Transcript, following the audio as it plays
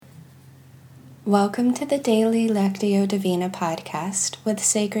Welcome to the daily Lectio Divina podcast with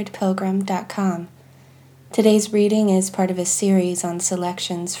sacredpilgrim.com. Today's reading is part of a series on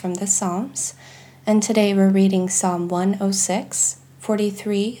selections from the Psalms, and today we're reading Psalm 106,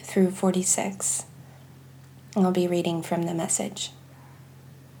 43 through 46. I'll be reading from the Message.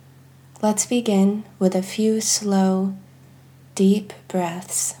 Let's begin with a few slow, deep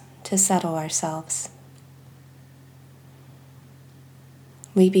breaths to settle ourselves.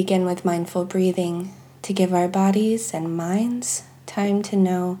 We begin with mindful breathing to give our bodies and minds time to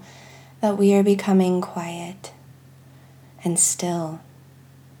know that we are becoming quiet and still.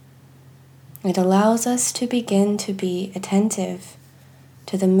 It allows us to begin to be attentive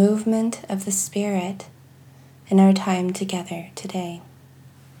to the movement of the Spirit in our time together today.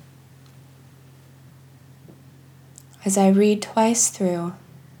 As I read twice through,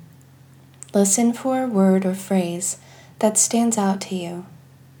 listen for a word or phrase that stands out to you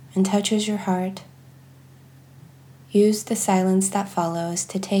and touches your heart. Use the silence that follows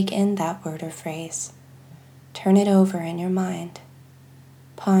to take in that word or phrase. Turn it over in your mind.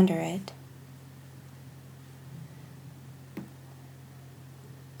 Ponder it.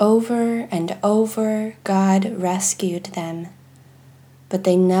 Over and over, God rescued them, but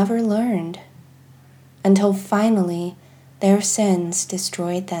they never learned until finally their sins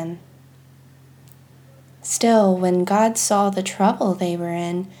destroyed them. Still, when God saw the trouble they were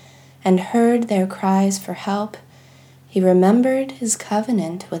in and heard their cries for help, He remembered His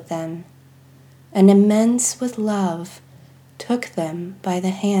covenant with them, and immense with love took them by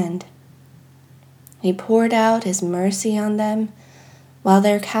the hand. He poured out His mercy on them while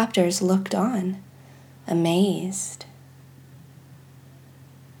their captors looked on, amazed.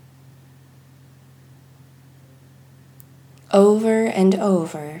 Over and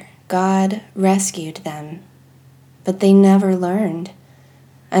over, God rescued them, but they never learned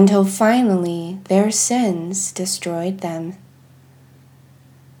until finally their sins destroyed them.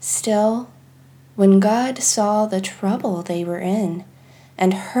 Still, when God saw the trouble they were in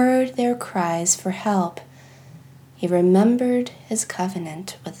and heard their cries for help, He remembered His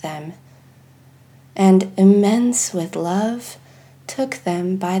covenant with them, and immense with love took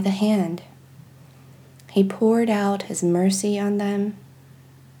them by the hand. He poured out His mercy on them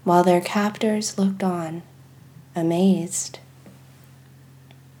while their captors looked on, amazed.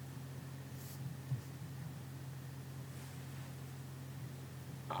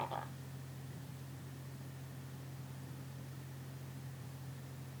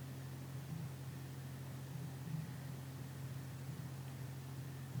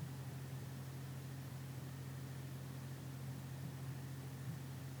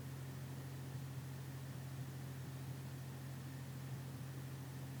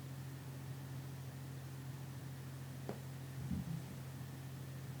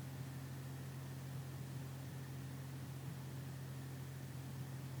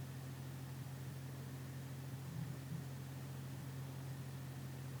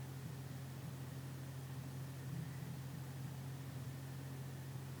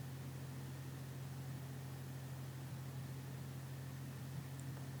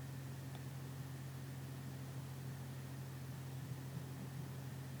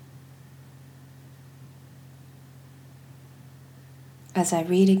 As I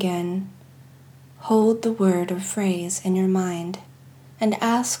read again, hold the word or phrase in your mind and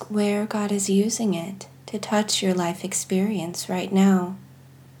ask where God is using it to touch your life experience right now.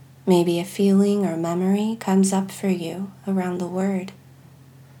 Maybe a feeling or memory comes up for you around the word.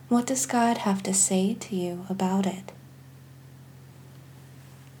 What does God have to say to you about it?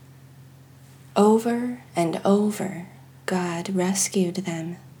 Over and over, God rescued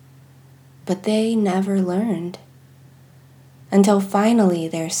them, but they never learned until finally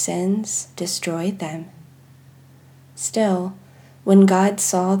their sins destroyed them. Still, when God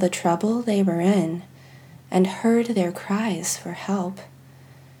saw the trouble they were in and heard their cries for help,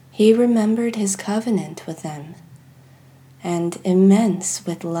 He remembered His covenant with them, and immense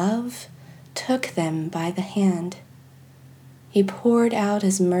with love took them by the hand. He poured out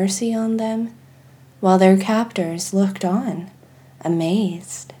His mercy on them while their captors looked on,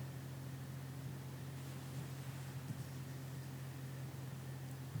 amazed.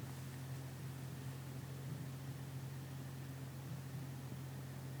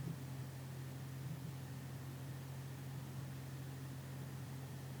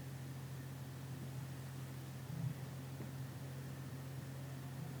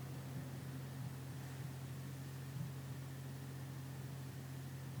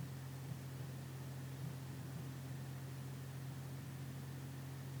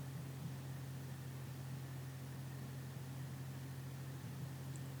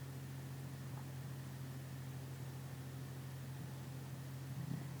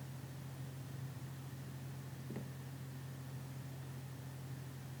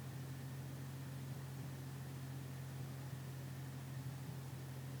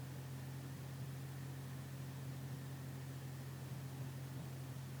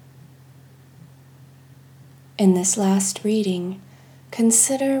 In this last reading,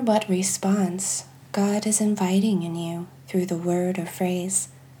 consider what response God is inviting in you through the word or phrase.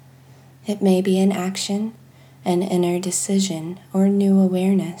 It may be an action, an inner decision or new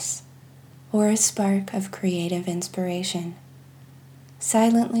awareness, or a spark of creative inspiration.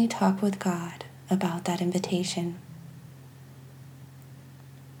 Silently talk with God about that invitation.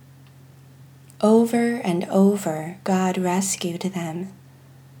 Over and over, God rescued them,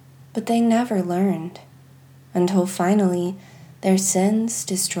 but they never learned, until finally their sins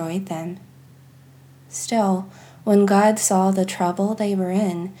destroyed them. Still, when God saw the trouble they were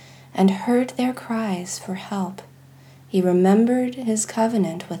in and heard their cries for help, He remembered His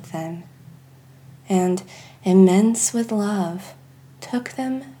covenant with them, and, immense with love, took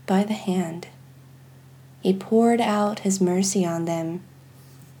them by the hand. He poured out His mercy on them,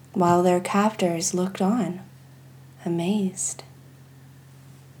 while their captors looked on, amazed.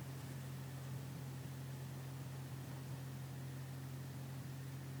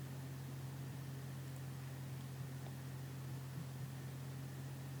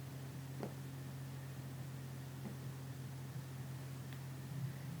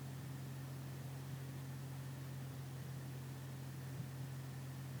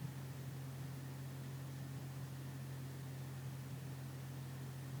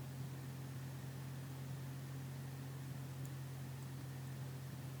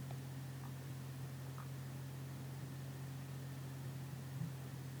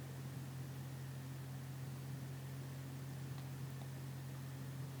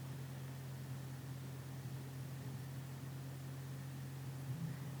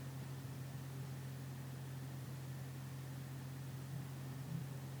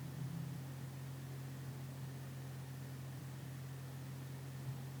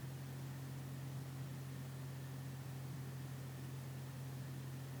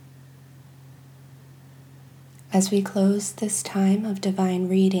 As we close this time of divine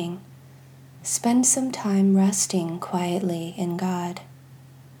reading, spend some time resting quietly in God.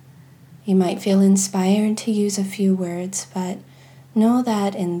 You might feel inspired to use a few words, but know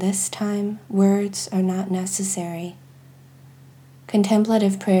that in this time, words are not necessary.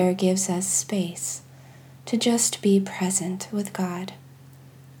 Contemplative prayer gives us space to just be present with God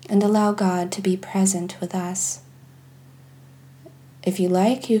and allow God to be present with us. If you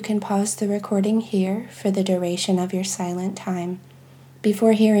like, you can pause the recording here for the duration of your silent time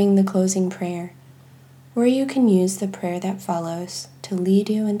before hearing the closing prayer, or you can use the prayer that follows to lead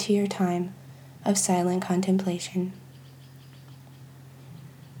you into your time of silent contemplation.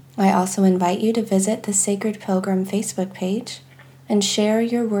 I also invite you to visit the Sacred Pilgrim Facebook page and share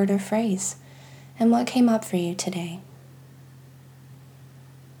your word or phrase and what came up for you today.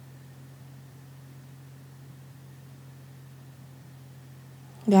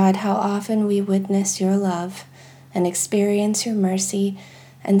 God, how often we witness your love and experience your mercy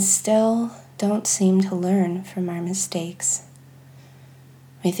and still don't seem to learn from our mistakes.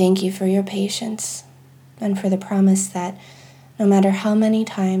 We thank you for your patience and for the promise that no matter how many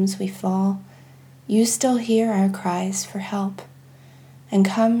times we fall, you still hear our cries for help and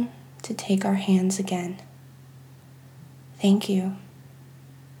come to take our hands again. Thank you.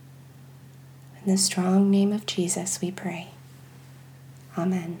 In the strong name of Jesus we pray.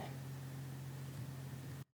 Amen.